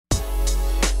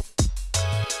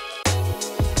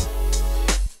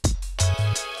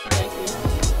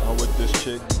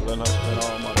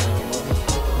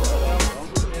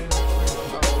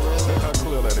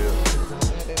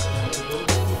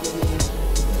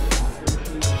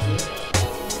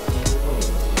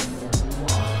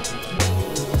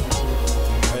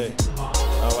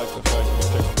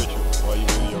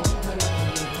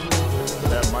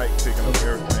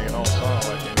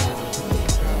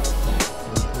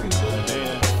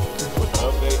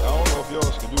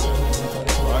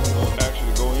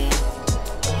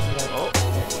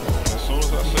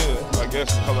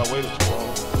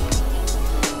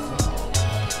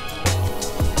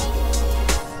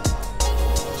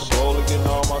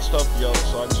stuff together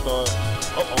so I can start.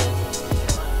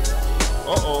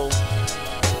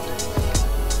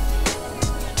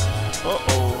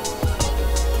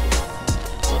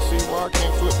 Let's see why I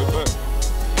can't flip it back.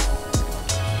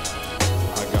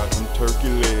 I got some turkey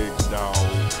legs, dog.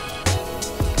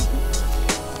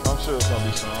 I'm sure it's gonna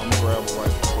be some. I'm gonna grab it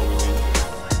right before we leave.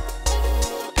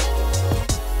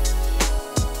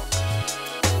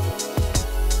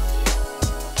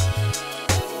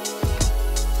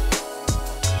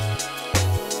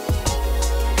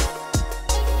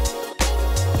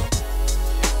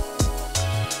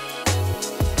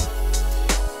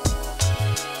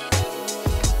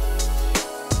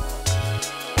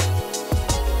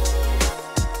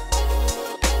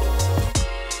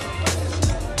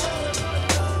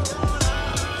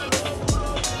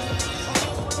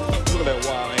 That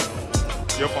wild angle.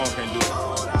 Your phone can't do it.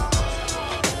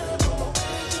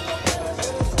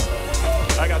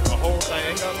 I got the whole thing,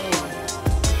 ain't got no move.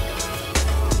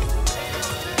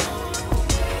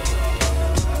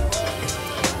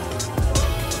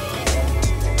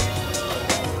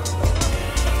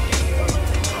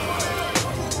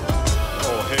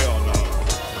 Oh hell no.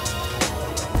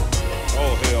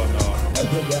 Oh hell no.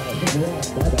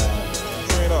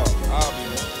 Straight up, I'll be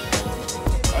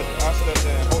I sit up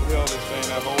there and hotel this thing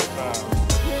that whole time.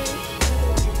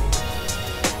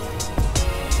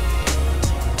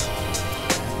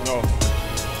 No.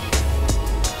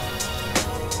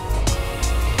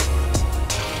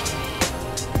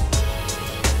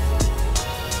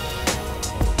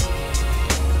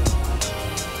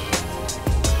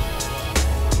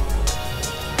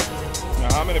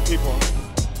 Now, how many people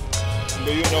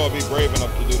do you know will be brave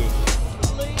enough to do this?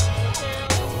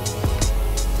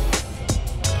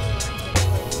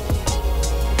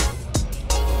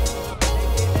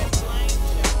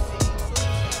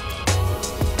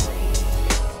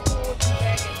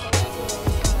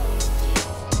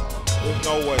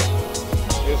 No way.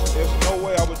 There's no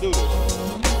way I would do this.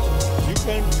 You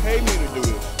can't pay me to do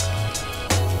this.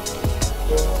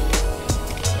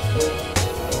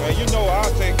 Man, you know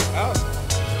I'll take out.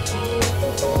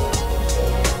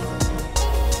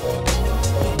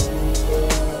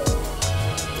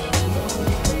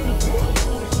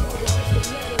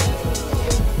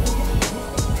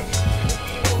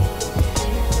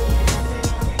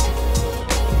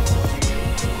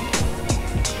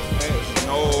 There's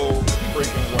no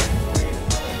freaking way.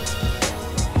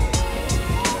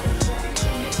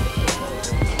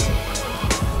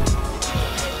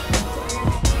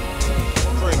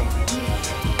 Freedom.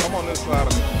 Come on this side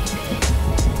of me.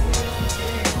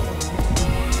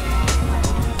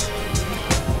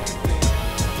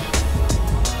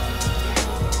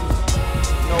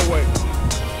 No way.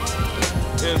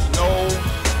 There's no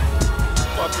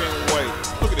fucking way.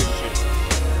 Look at this shit.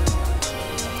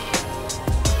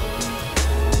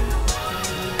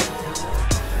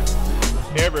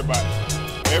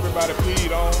 Everybody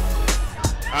peed on.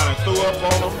 I done threw up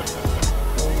on them.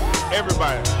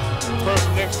 Everybody. The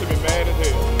person next to me mad as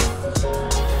hell.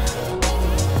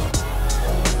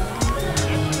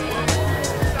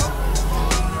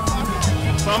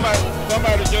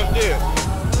 Somebody just did.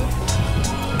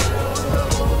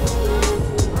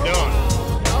 Done.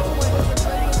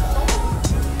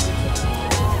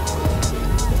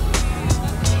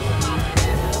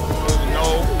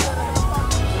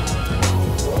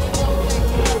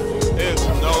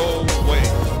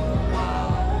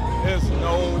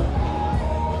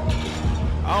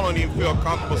 I don't even feel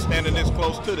comfortable standing this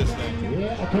close to this thing.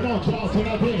 Yeah, come on, Charleston,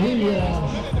 I think he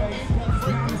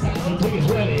the ticket's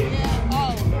ready.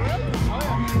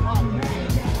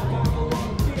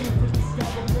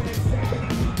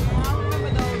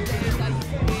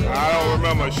 I don't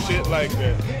remember shit like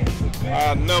that.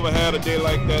 I never had a day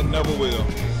like that, never will.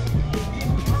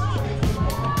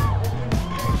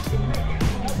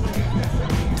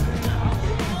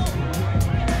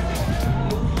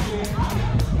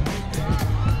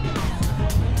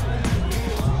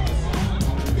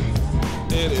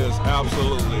 It is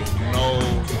absolutely no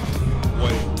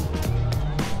way.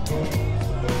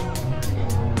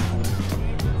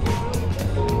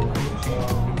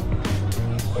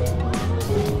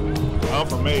 I'm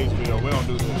from Maysville. We don't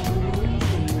do this.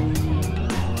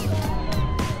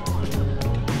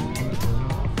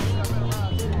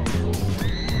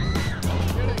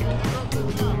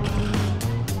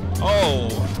 Oh.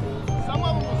 Some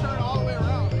of them will turn all the way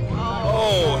around.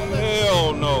 Oh,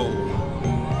 hell no.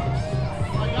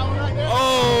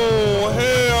 Oh,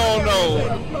 hell no.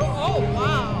 Oh,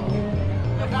 wow.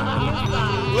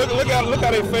 Look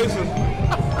how they faces.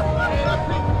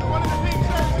 One of the pink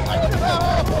shirts.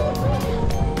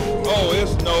 Oh,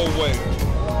 it's no way.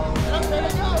 There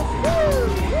they go.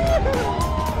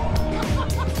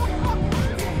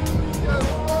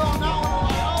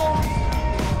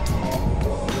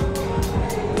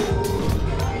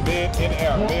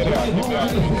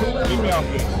 Get me off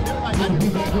this.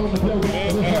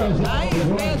 I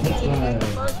ain't paying attention to that the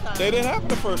first time. They didn't happen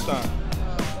the first time.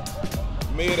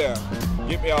 Mid-air.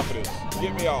 Get me off of this.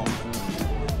 Get me off.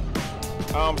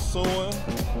 I'm suing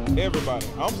everybody.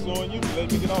 I'm suing you to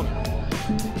let me get on it.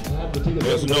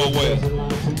 There's no way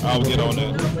I will get on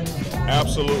that.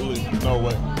 Absolutely no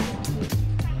way.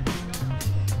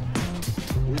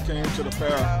 We came to the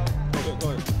fair. Okay, go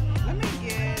ahead. Let me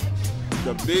get.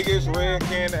 The biggest red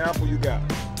candy apple you got.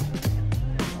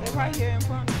 They're right here in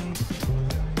front of me.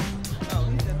 Oh,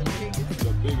 he said the biggest.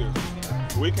 The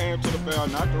biggest. We came to the fair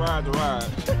not to ride the ride,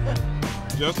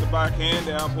 just to buy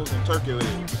candy apples and turkey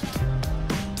legs.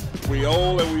 We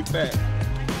old and we fat.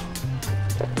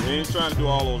 We ain't trying to do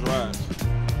all those rides.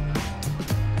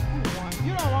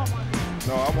 You don't want one.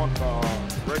 No, I want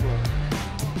regular.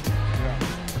 Yeah.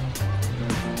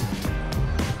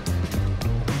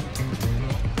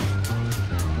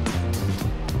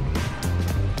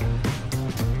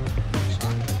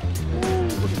 Ooh,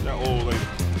 look at that old lady.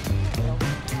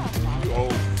 You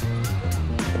old.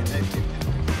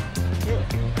 Yeah.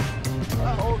 I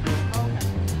told you.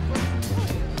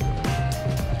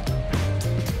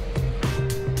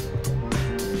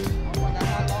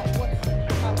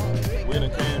 We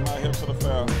done came out here to the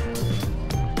fair,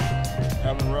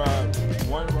 having ride,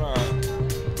 one ride,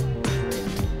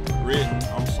 ridden,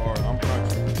 I'm sorry, I'm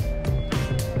country,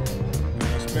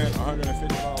 and spent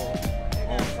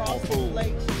 $150 on food.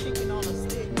 Chicken on a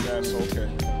stick. That's okay.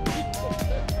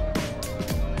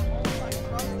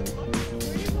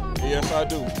 Yes, I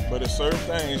do, but there's certain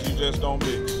things you just don't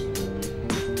mix.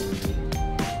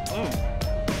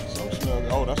 Some smell,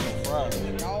 oh, that's some fries.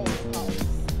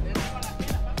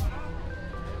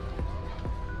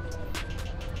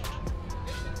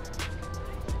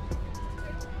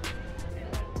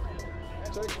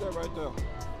 Take that right there.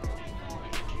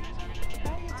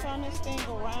 How you turn this thing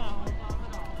around?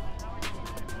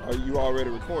 Are you already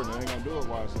recording? I ain't gonna do it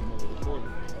while it's in the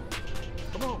recording.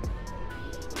 Come on.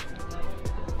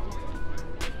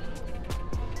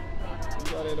 You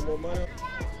got any more money?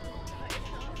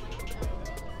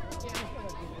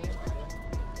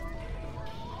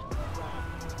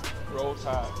 Roll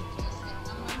Tide.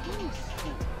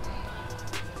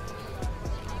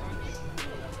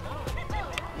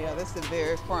 Yeah, that's the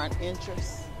very front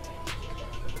entrance.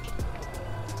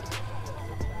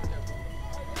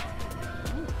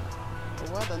 The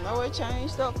weather, no, it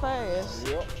changed up fast.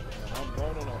 Yep. I'm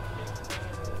burning up.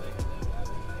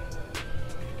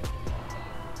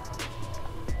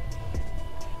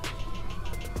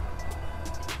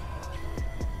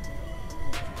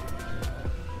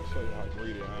 I'll show you how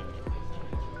greedy I am.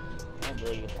 I'm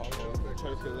ready to pop over the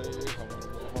turkey legs. I want to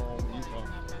go home, eat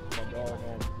my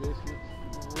doggone biscuits.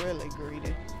 Really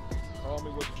greedy. Call me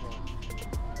what you want.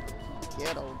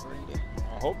 Ghetto greedy.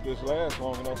 I hope this lasts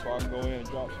long enough so I can go in and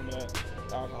drop some of that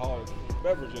alcoholic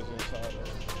beverages inside of it.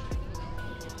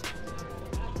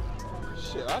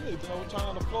 Shit, I need to know what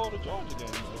time the Florida Georgia game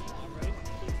is.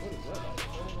 What is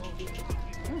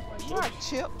that? Like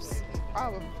chips.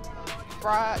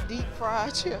 Probably deep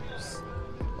fried chips.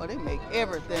 Well, they make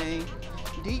everything.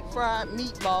 Deep fried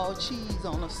meatball cheese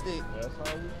on a stick. That's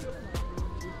how we do it.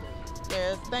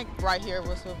 Yeah, I think right here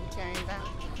was where we came down.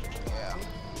 Yeah.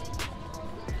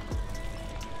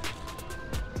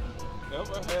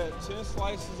 Ever had 10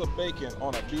 slices of bacon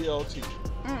on a BLT?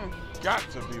 Got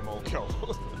to be more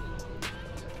careful.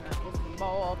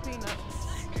 Bowl of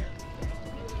peanuts.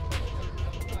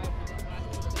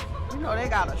 You know, they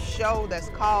got a show that's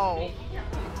called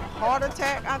Heart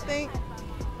Attack, I think.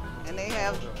 And they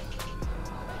have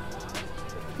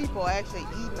people actually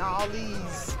eating all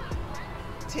these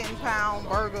 10-pound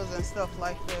burgers and stuff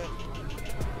like that.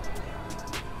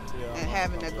 Yeah, And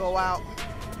having to go out.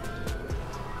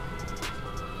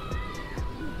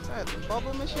 Is that the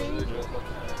bubble machine?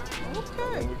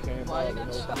 Okay. We came Why you by got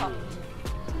with no shot? food.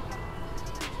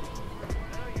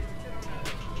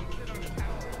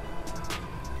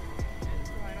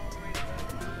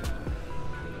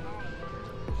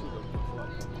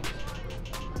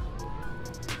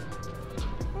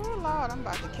 Oh Lord, I'm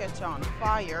about to catch on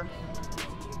fire.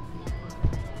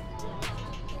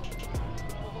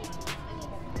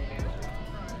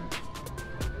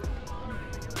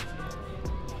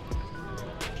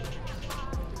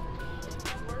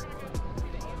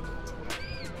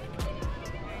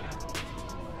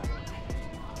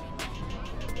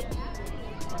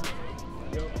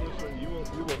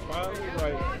 You were finally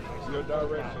right. Your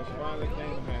directions finally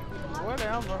came in handy.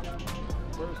 Whatever.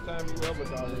 First time you ever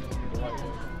directed me the right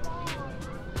way.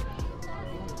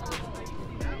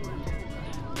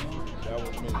 That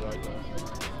was me right there.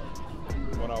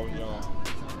 When I was young.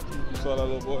 You saw that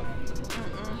little boy?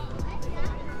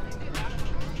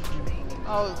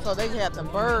 Oh, so they have the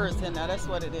birds in there. That's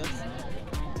what it is.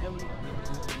 And we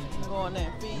go in there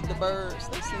and feed the birds.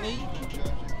 That's neat.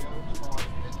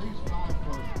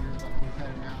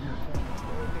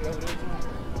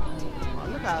 Oh,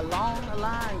 look how long the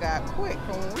line got quick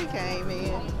from when we came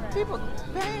in. People,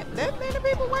 that many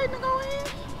people waiting to go in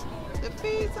to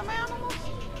feed some animals.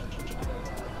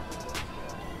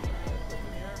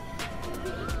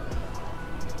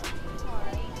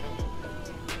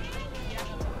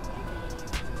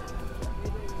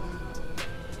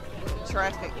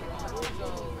 Traffic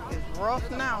is rough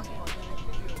now.